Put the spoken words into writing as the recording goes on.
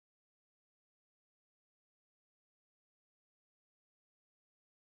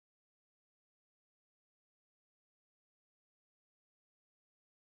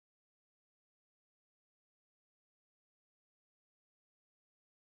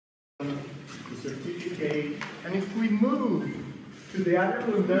the certificate. And if we move to the other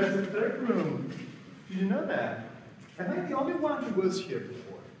room, there's a third room. Did you know that? Am I the only one who was here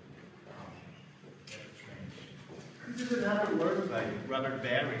before? This is another word by Robert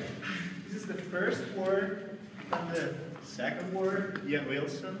Barry. This is the first word and the second word, Ian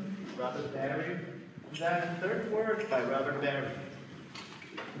Wilson, Robert Barry. And then the third word by Robert Barry.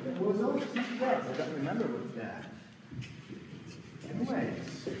 There was also something else, I don't remember what's that.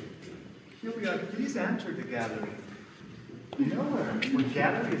 Anyways, here we are. Please enter the gallery. You know what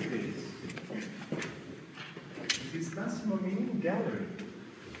gallery is this? This is Massimo Minini Gallery.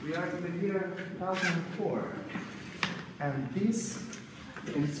 We are in the year 2004. And this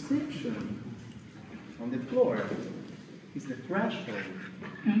inscription on the floor is the threshold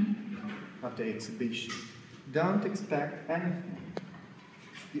of the exhibition. Don't expect anything.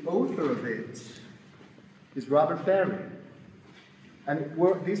 The author of it is Robert Barry. And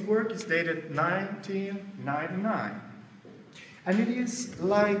this work is dated 1999. And it is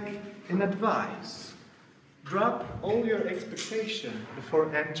like an advice. Drop all your expectation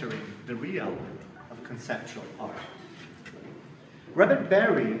before entering the realm of conceptual art. Robert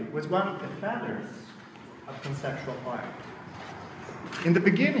Barry was one of the fathers of conceptual art. In the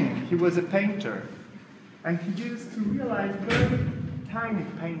beginning, he was a painter, and he used to realize very tiny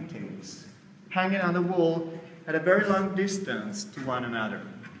paintings hanging on the wall at a very long distance to one another.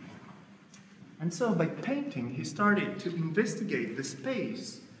 And so by painting, he started to investigate the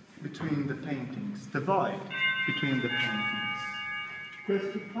space between the paintings, the void between the paintings.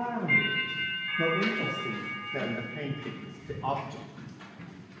 Because he found it more interesting than the paintings, the objects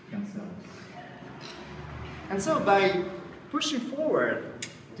themselves. And so by pushing forward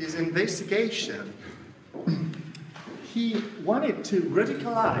this investigation, he wanted to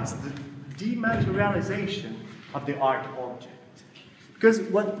radicalize the dematerialization of the art object. Because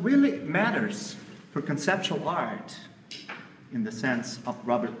what really matters for conceptual art, in the sense of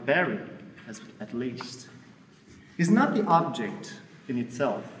Robert Barry, at least, is not the object in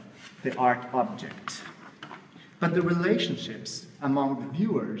itself, the art object, but the relationships among the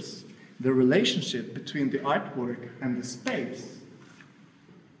viewers, the relationship between the artwork and the space,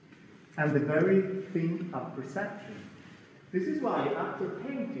 and the very thing of perception. This is why, after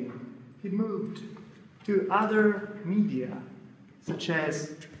painting, he moved to other media, such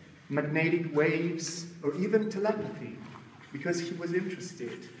as magnetic waves or even telepathy, because he was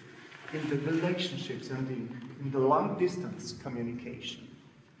interested in the relationships and in the long-distance communication.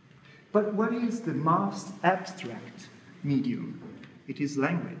 But what is the most abstract medium? It is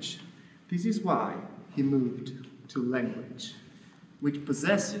language. This is why he moved to language, which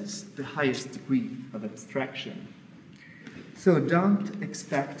possesses the highest degree of abstraction. So don't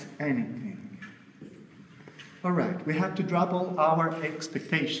expect anything. All right, we have to drop all our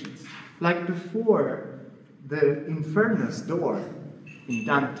expectations. Like before the Infernus door in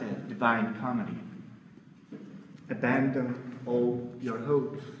Dante, Divine Comedy. Abandon all your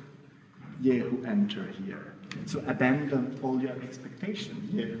hope, ye who enter here. So abandon all your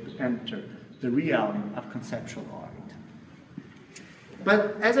expectations, ye who enter the realm of conceptual art.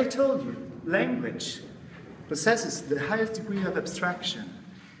 But as I told you, language possesses the highest degree of abstraction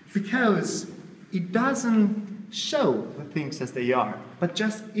because it doesn't show the things as they are, but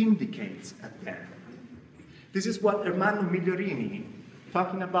just indicates at them. This is what Ermanno Migliorini,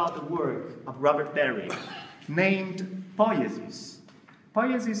 talking about the work of Robert Barry, named poiesis.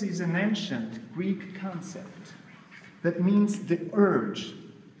 Poiesis is an ancient Greek concept that means the urge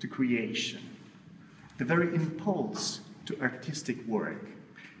to creation, the very impulse to artistic work.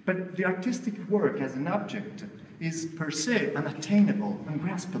 But the artistic work as an object is per se unattainable,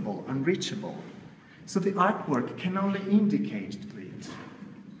 ungraspable, unreachable. So the artwork can only indicate it.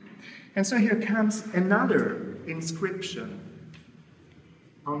 And so here comes another inscription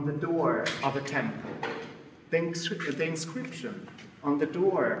on the door of a temple. The inscription on the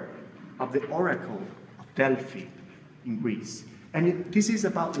door of the Oracle of Delphi in Greece. And this is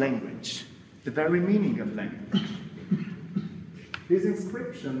about language, the very meaning of language. This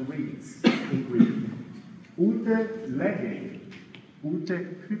inscription reads in Greek, Ute legei,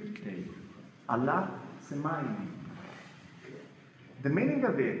 ute cryptei, Allah semaini. The meaning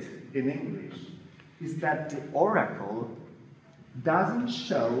of it in English is that the oracle doesn't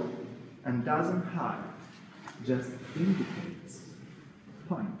show and doesn't hide, just indicates,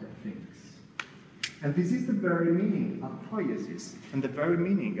 point at things. And this is the very meaning of poiesis and the very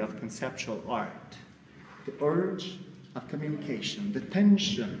meaning of conceptual art. The urge of communication, the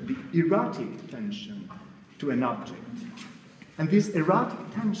tension, the erotic tension to an object. And this erotic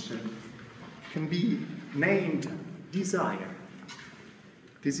tension can be named desire.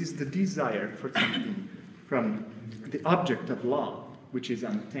 This is the desire for something from the object of law, which is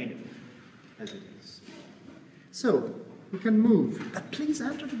unattainable, as it is. So, we can move. Please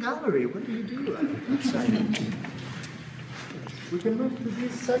enter the gallery. What do you do outside? We can move to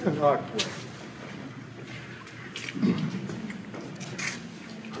this second artwork.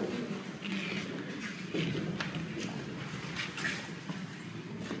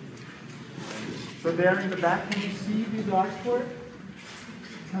 So there in the back, can you see this artwork?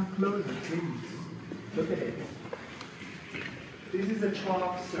 Come closer, please. Look at it. This is a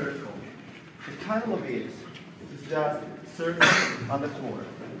chalk circle. The title of it is just circle on the floor.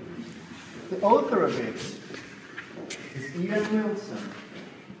 The author of it is Ian Wilson,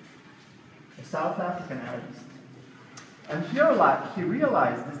 a South African artist. And he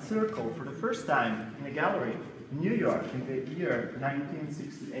realized this circle for the first time in a gallery in New York in the year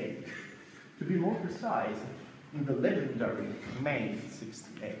 1968. To be more precise, in the legendary May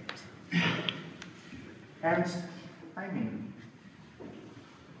 68. And, I mean,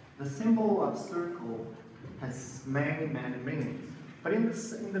 the symbol of circle has many, many meanings. But in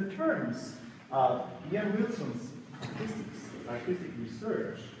the terms of Ian Wilson's artistic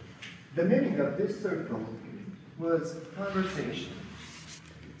research, the meaning of this circle was conversation.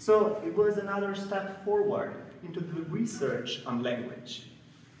 So it was another step forward into the research on language,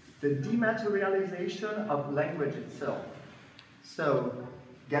 the dematerialization of language itself. So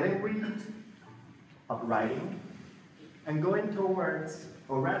getting rid of writing and going towards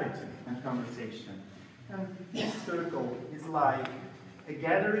orality and conversation. And this circle is like a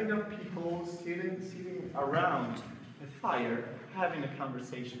gathering of people sitting around a fire, having a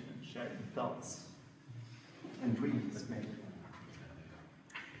conversation and sharing thoughts and dreams, maybe.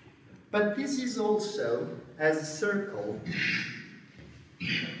 But this is also, as a circle,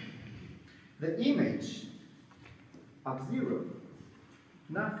 the image of zero,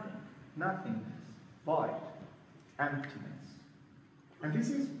 nothing, nothingness, void, emptiness. And this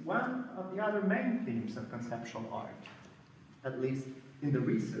is one of the other main themes of conceptual art, at least in the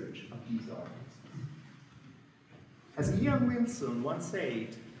research of these artists. As Ian Wilson once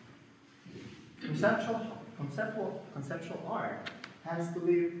said, conceptual art has to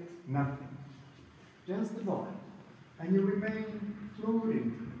leave nothing, just the void, and you remain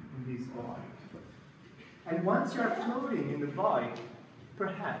floating in this void. And once you are floating in the void,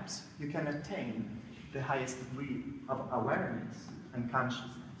 perhaps you can attain the highest degree of awareness and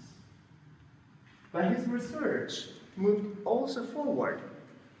consciousness. But his research moved also forward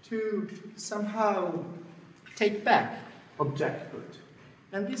to somehow take back objecthood.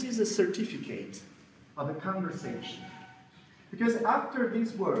 And this is a certificate of a conversation. Because after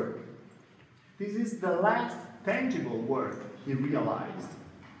this work, this is the last tangible work he realized.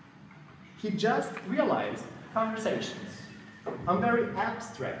 He just realized conversations on very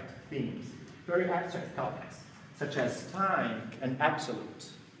abstract themes, very abstract topics, such as time and absolute.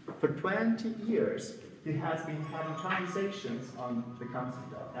 For 20 years, he has been having conversations on the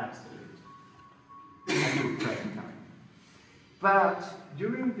concept of absolute at the present time. But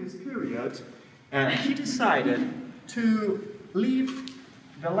during this period, he decided to leave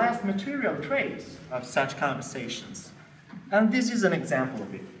the last material trace of such conversations. And this is an example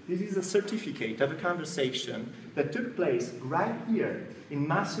of it. This is a certificate of a conversation that took place right here in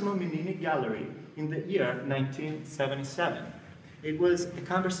Massimo Minini Gallery in the year 1977. It was a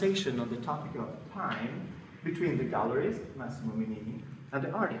conversation on the topic of time between the gallerist, Massimo Minini, and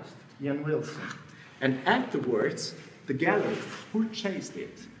the artist, Ian Wilson. And afterwards, the gallerist purchased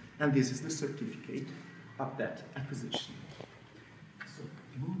it. And this is the certificate of that acquisition. So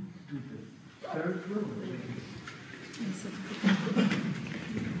move to the third room.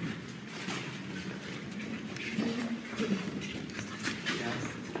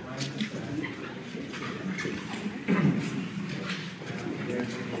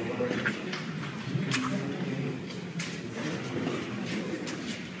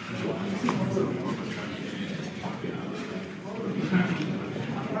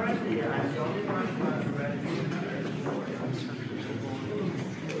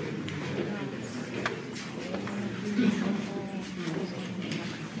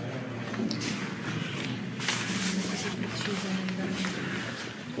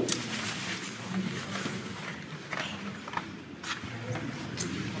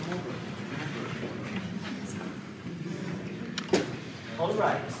 All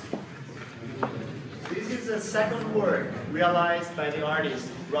right. This is a second work realized by the artist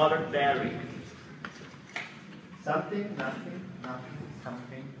Robert Barry. Something, nothing, nothing,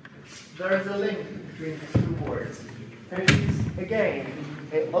 something. There is a link between the two words. And it is, again,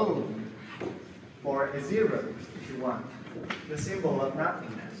 a O, or a zero, if you want. the symbol of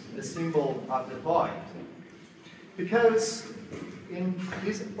nothingness, the symbol of the void. Because in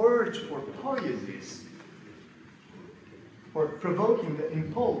this urge for poiesis, for provoking the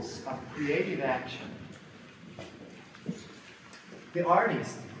impulse of creative action, the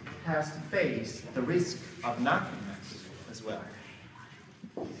artist has to face the risk of nothingness as well.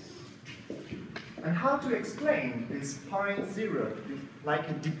 And how to explain this point zero, like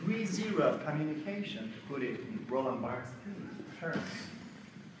a degree zero of communication, to put it in Roland Barthes' terms?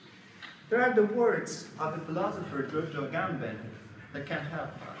 There are the words of the philosopher Giorgio Agamben that can help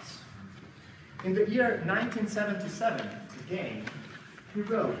us. In the year 1977, again, he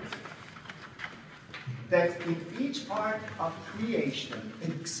wrote that in each art of creation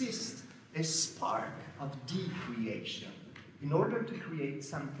exists a spark of decreation. In order to create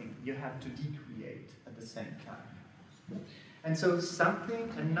something, you have to decreate at the same time. And so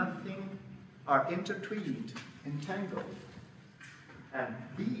something and nothing are intertwined, entangled. And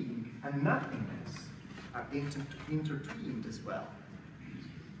being and nothingness are intertwined as well.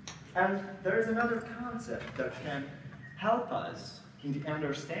 And there is another concept that can help us in the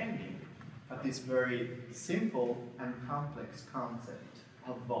understanding of this very simple and complex concept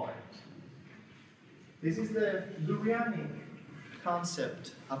of void. This is the Lurianic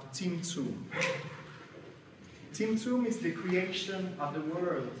concept of Tzimtzum. Tzimtzum is the creation of the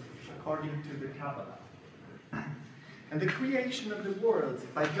world according to the Kabbalah. And the creation of the world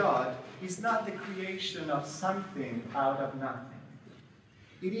by God is not the creation of something out of nothing.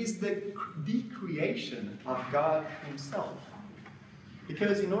 It is the decreation of God himself.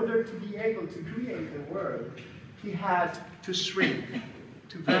 Because in order to be able to create the world, he had to shrink,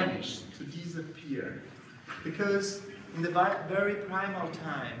 to vanish, to disappear. Because in the very primal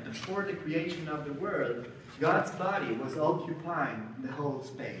time, before the creation of the world, God's body was occupying the whole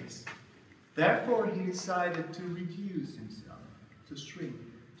space. Therefore, he decided to reduce himself, to shrink,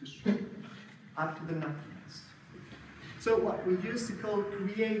 up to the nothingness. So what we used to call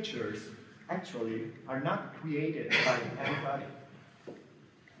creatures actually are not created by anybody.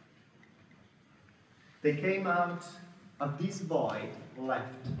 They came out of this void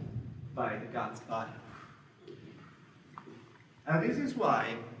left by the God's body. And this is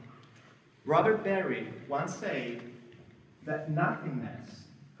why Robert Barry once said that nothingness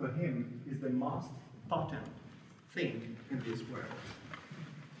for him is the most potent thing in this world.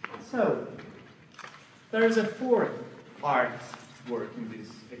 So, there is a fourth art work in this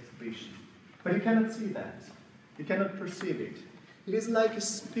exhibition, but you cannot see that. You cannot perceive it. It is like a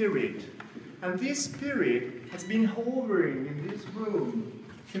spirit, and this spirit has been hovering in this room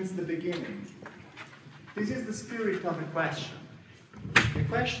since the beginning. This is the spirit of a question. A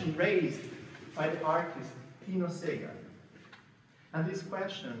question raised by the artist TINO. And this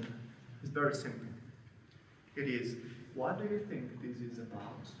question is very simple. It is, what do you think this is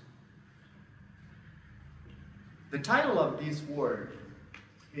about? The title of this work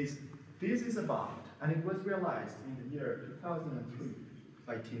is This is About, and it was realized in the year 2003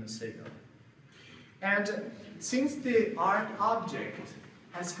 by TINO. And since the art object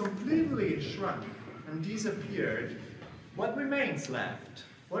has completely shrunk and disappeared, what remains left?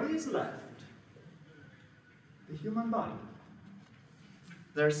 What is left? The human body.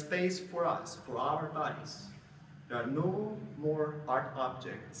 There's space for us, for our bodies. There are no more art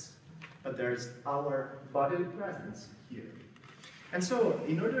objects, but there's our bodily presence here. And so,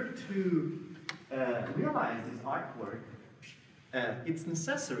 in order to realize this artwork, it's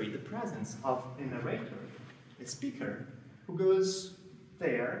necessary the presence of a narrator, a speaker, who goes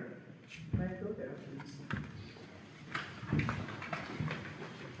there. May I go there, please?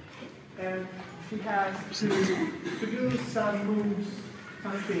 And he has to do some moves,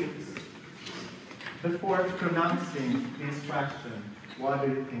 some things, before pronouncing this question, what do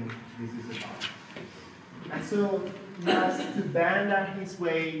you think this is about? And so he has to bend at his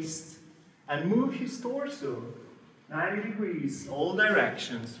waist and move his torso 90 degrees, all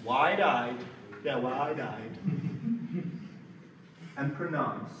directions, wide-eyed, and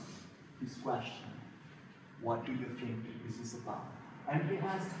pronounce this question, what do you think this is about? And he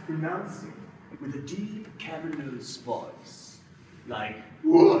has to pronounce it with a deep, cavernous voice, like,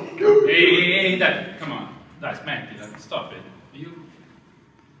 Hey, Dad, come on. Dad, smack it, stop it.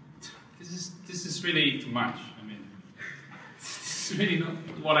 This is really too much. I mean, this is really not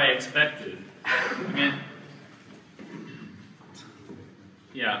what I expected. I mean,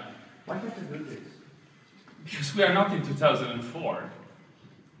 yeah. Why can't you do this? Because we are not in 2004.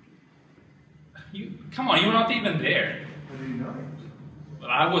 Come on, you're not even there. How do you know it? Well,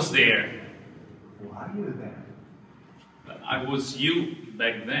 I was there. Why are you there? I was you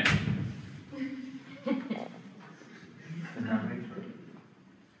back then.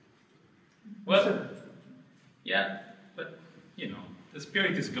 Well, yeah, but you know, the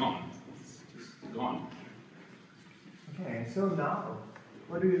spirit is gone. It's just gone. Okay, so now,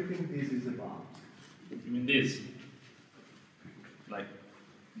 what do you think this is about? You mean this? Like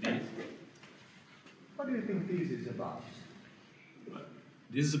this? What do you think this is about?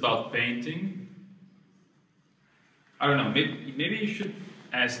 This is about painting. I don't know, maybe you should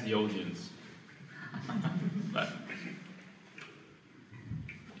ask the audience. But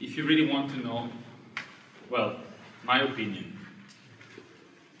if you really want to know, well, my opinion.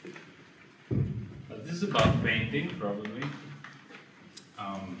 But this is about painting, probably.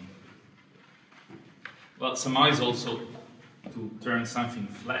 Well, somehow is also to turn something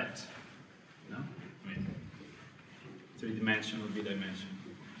flat. You know? I mean, three-dimensional, B-dimension.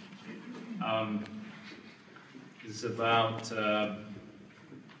 It's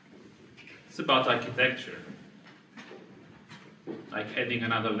about architecture, like adding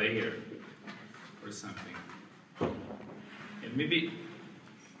another layer or something, and maybe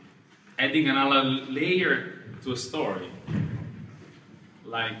adding another layer to a story.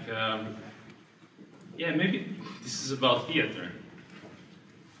 Like, yeah, maybe this is about theater.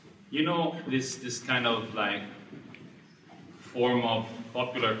 You know, this kind of like form of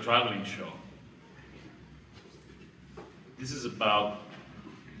popular traveling show. This is about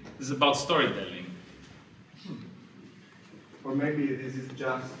storytelling. Or maybe this is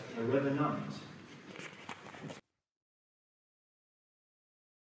just a Revenant.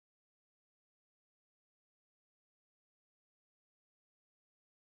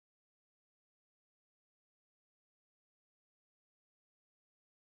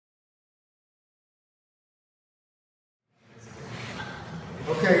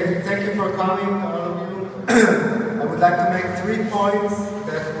 Okay, thank you for coming, all of you. I would like to make 3 points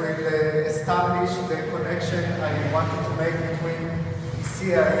that will establish the connection I wanted to make between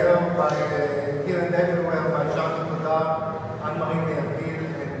ici et ailleurs by Here and Everywhere by Jean Godard, Anne-Marie Merville,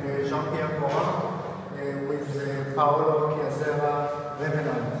 and Jean-Pierre Morin with Paolo Chiasera,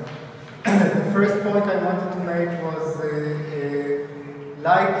 Revenant. The first point I wanted to make was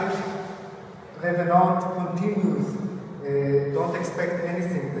like Revenant continues. Don't expect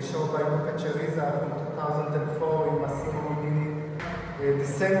anything. The show by LUCA CERIZZA from 2004 in Massimo Mini. The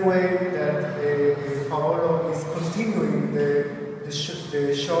same way that Paolo is continuing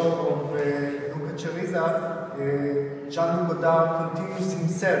the show of LUCA CERIZZA, Jean Godard continues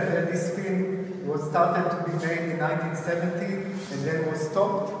himself. This film was started to be made in 1970 and then was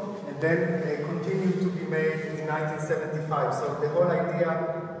stopped and then continued to be made in 1975. So the whole idea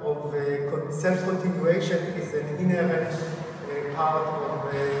of self-continuation is an inherent part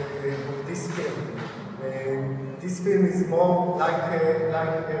of this film. This film is more like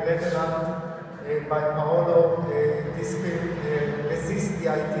Revenant by Paolo. This film resists the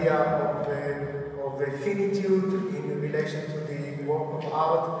idea of finitude in relation to the work of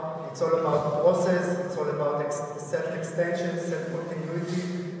art. It's all about process, it's all about self-extension, self-continuity,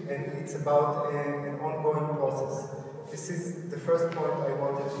 and it's about an ongoing process. This is the first point I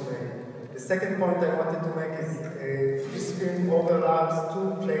wanted to make. The second point I wanted to make is this film overlaps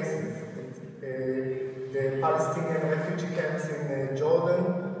 2 places. The Palestinian refugee camps in Jordan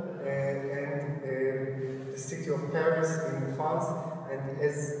and the city of Paris in France. And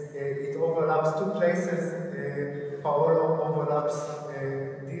as it overlaps 2 places, Paolo overlaps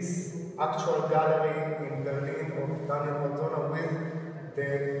this actual gallery in Berlin of Daniel Marzona with the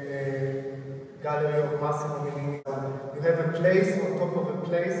gallery of Massimo Mini. You have a place on top of a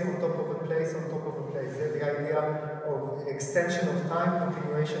place, on top of a place, on top of a place. The idea of extension of time,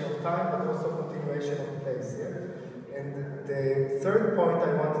 continuation of time, but also continuation of place. Yeah? And the third point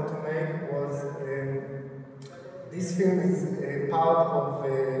I wanted to make was this film is a part of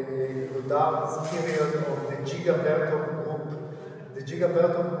Godard's period of the Gigavertov group. The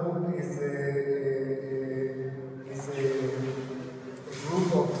Gigavertov group is a group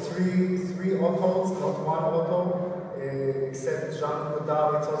of three authors, not one author, except Jean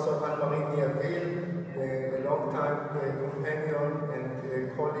Godard. It's also Anne-Marie Merville, a long-time companion and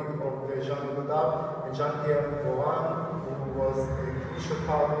colleague of Jean Godard, and Jean-Pierre Morin, who was a crucial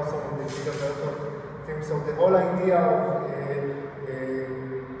part also in the Gigavertov film. So the whole idea of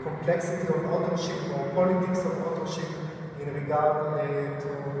complexity of authorship or politics of authorship in regard to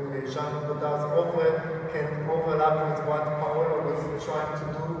Jean Godard's oeuvre can overlap with what Paolo was trying to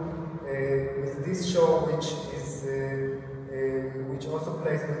do with this show, which also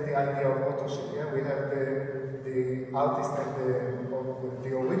plays with the idea of authorship. Yeah? We have the artist of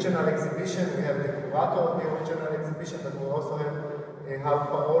the original exhibition, we have the curator of the original exhibition, but we also have how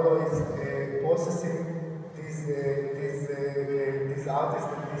Paolo is processing these artists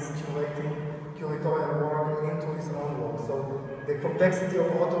and is curating curatorial work into his own work. So the complexity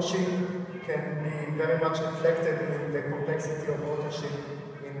of authorship can be very much reflected in the complexity of authorship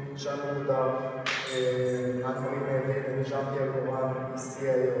in Jean-Louis Godard, Anne-Marie Neville, and Jean-Pierre Gorin,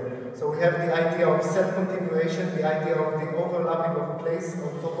 CAO. So we have the idea of self-continuation, the idea of the overlapping of place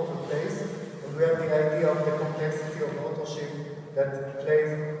on top of a place, and we have the idea of the complexity of authorship that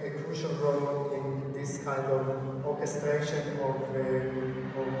plays a crucial role in this kind of orchestration of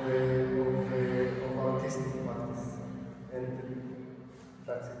artistic practice. And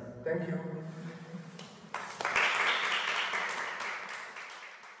that's it. Thank you.